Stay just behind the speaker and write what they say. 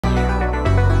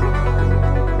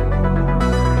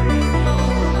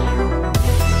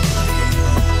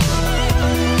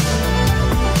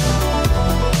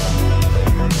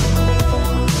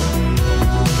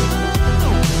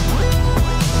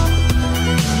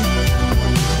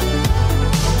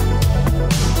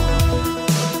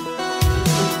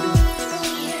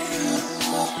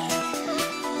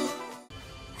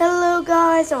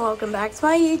welcome back to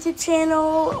my YouTube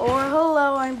channel, or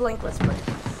hello, I'm Blink Whisper.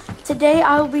 Today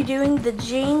I will be doing the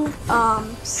Jing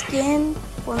skin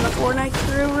from the Fortnite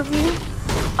crew review.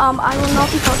 I will not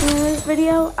be talking in this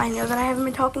video. I know that I haven't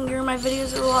been talking during my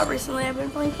videos a lot recently. I've been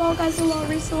playing Fall Guys a lot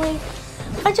recently.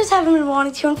 I just haven't been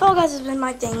wanting to, and Fall Guys has been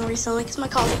my thing recently because my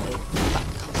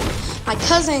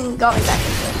cousin got me back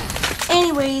into it.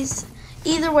 Anyways,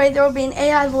 either way, there will be an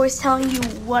AI voice telling you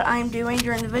what I'm doing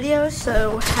during the video,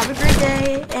 so have a great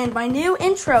day. And my new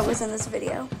intro is in this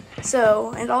video.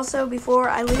 So, and also before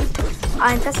I leave,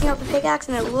 I'm testing out the pickaxe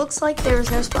and it looks like there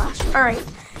is no splash. Alright,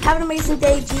 have an amazing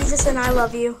day, Jesus, and I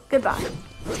love you. Goodbye.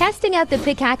 Testing out the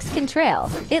pickaxe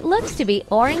contrail. It looks to be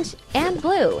orange and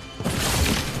blue.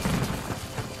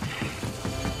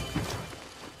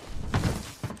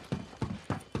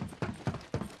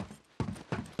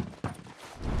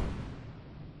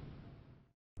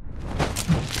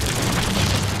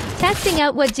 Testing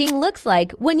out what Jing looks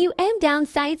like when you aim down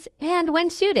sights and when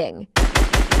shooting.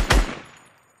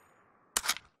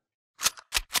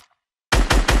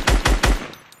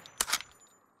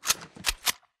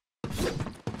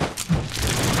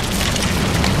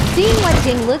 Seeing what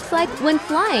Jing looks like when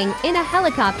flying in a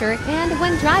helicopter and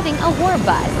when driving a war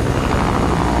bus.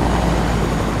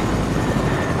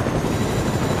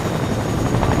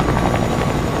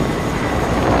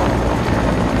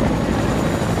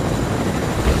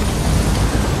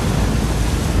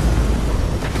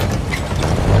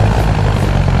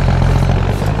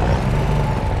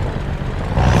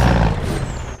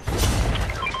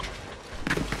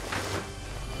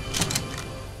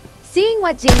 Seeing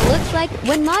what Jing looks like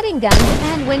when modding guns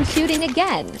and when shooting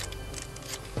again.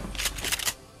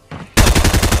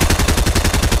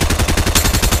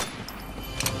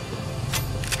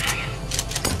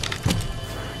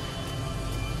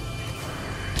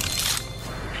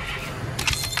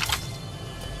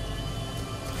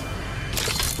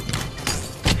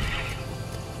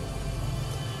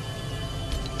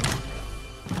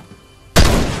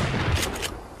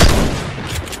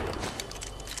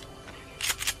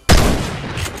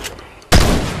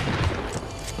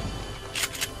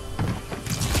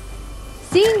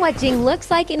 Seeing what Jing looks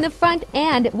like in the front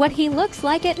and what he looks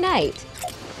like at night.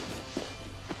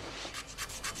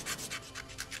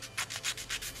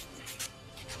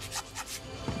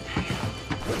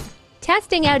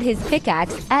 Testing out his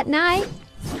pickaxe at night.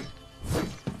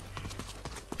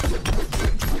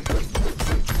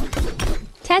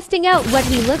 Testing out what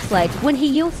he looks like when he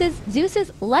uses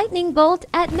Zeus's lightning bolt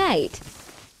at night.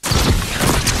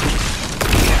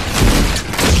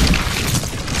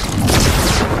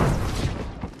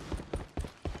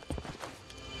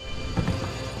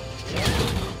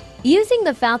 Using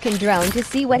the Falcon drone to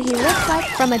see what he looks like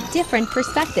from a different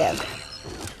perspective.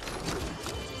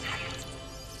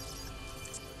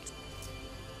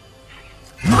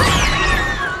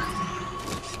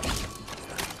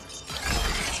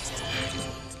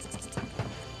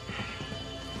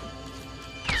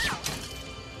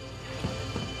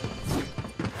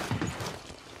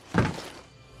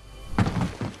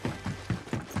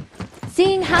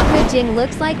 Seeing how good Jing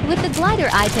looks like with the glider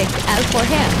I picked out for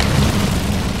him.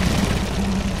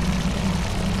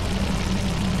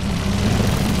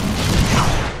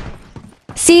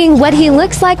 Seeing what he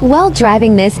looks like while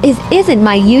driving this isn't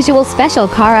my usual special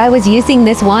car. I was using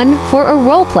this one for a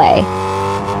role play.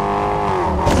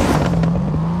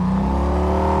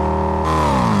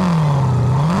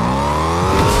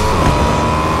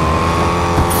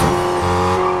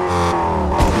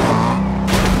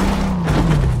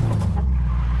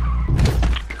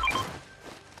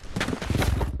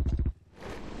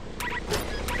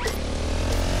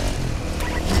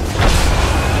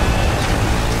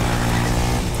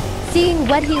 Seeing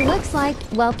what he looks like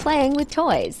while playing with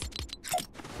toys.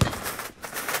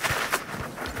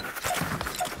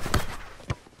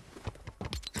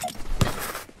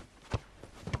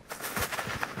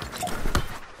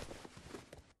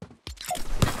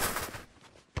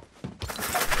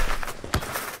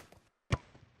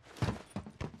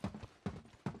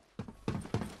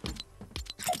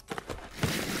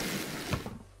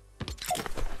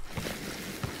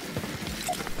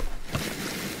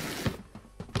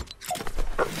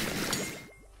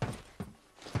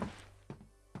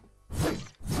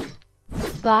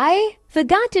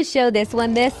 Forgot to show this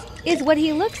one. This is what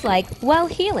he looks like while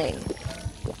healing.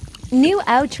 New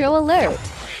outro alert.